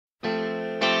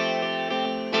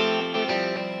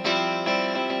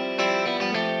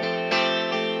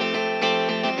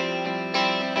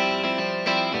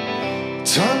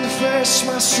embarrass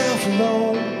myself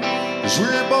alone, 'cause we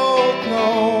both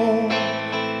know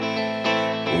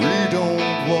we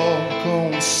don't walk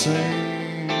on the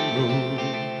same road,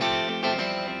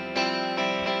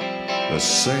 the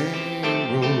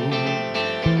same road.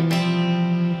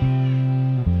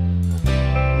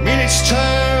 Minutes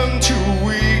turn to a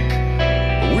week,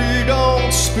 but we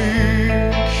don't speak.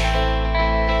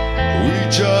 We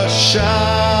just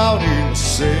shout in the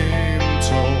same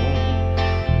tone,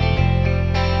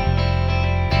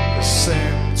 the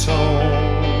same tone.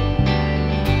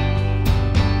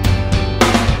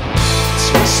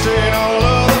 Twisting all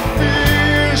of the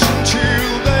fears until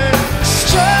they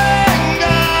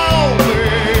strangle me.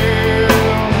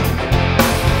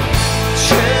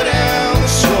 Tear down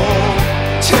the soul,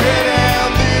 tear down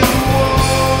these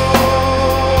walls.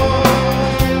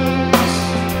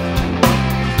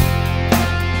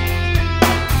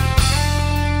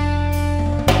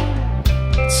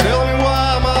 Tell me why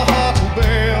my heart will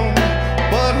bend,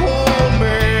 but won't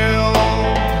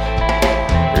melt.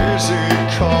 Is it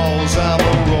 'cause I'm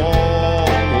the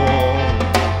wrong one?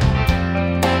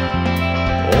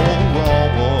 Oh, the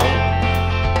wrong one.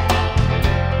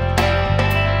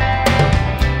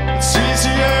 It's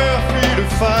easier for you to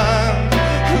find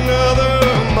another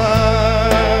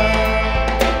mind.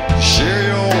 Share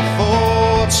your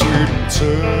thoughts with me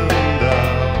turned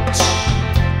out.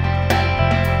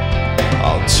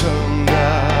 I'll turn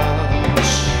out.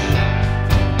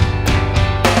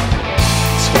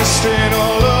 Twisting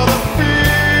all of the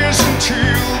fears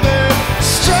until they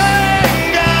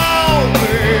strangle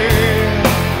me.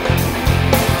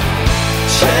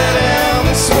 Tear down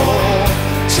this wall,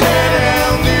 tear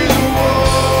down these walls.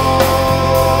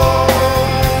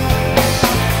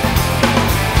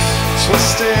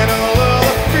 Twisting all of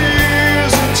the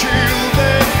fears until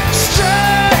they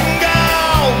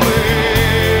strangle me.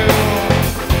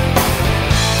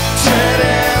 Tear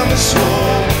down this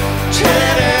wall,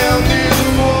 tear down these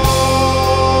walls.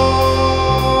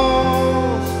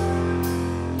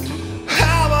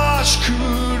 How much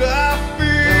could I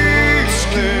fix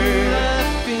it?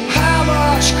 How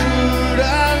much could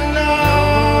I know?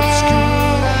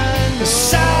 The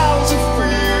sounds of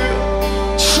fear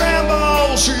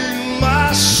trembles in my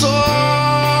soul.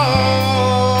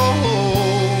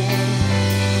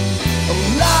 I'm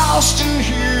lost in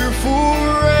here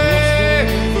forever.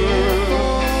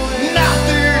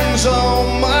 Nothing's on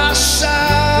my side.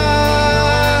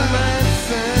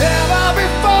 Never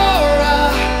before I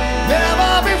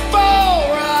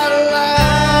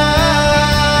lied.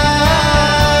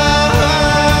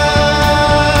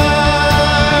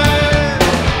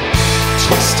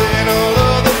 Twisting all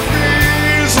of the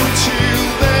fears until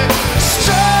they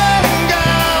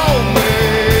strangle me.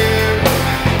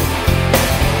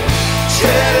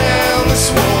 Tear down this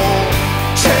wall,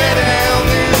 tear down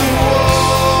these walls.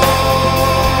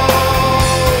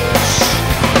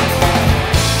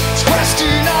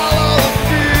 Twisting all of the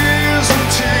fears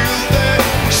until they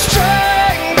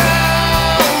strangle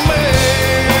me.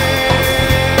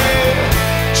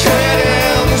 Tear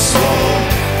down this wall,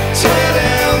 tear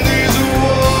down these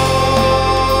walls.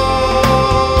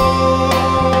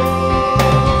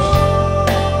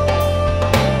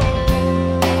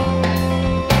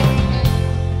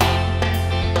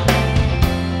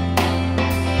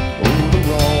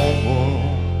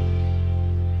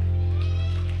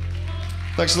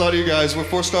 Thanks a lot to you guys. We're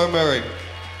 4-Star Married.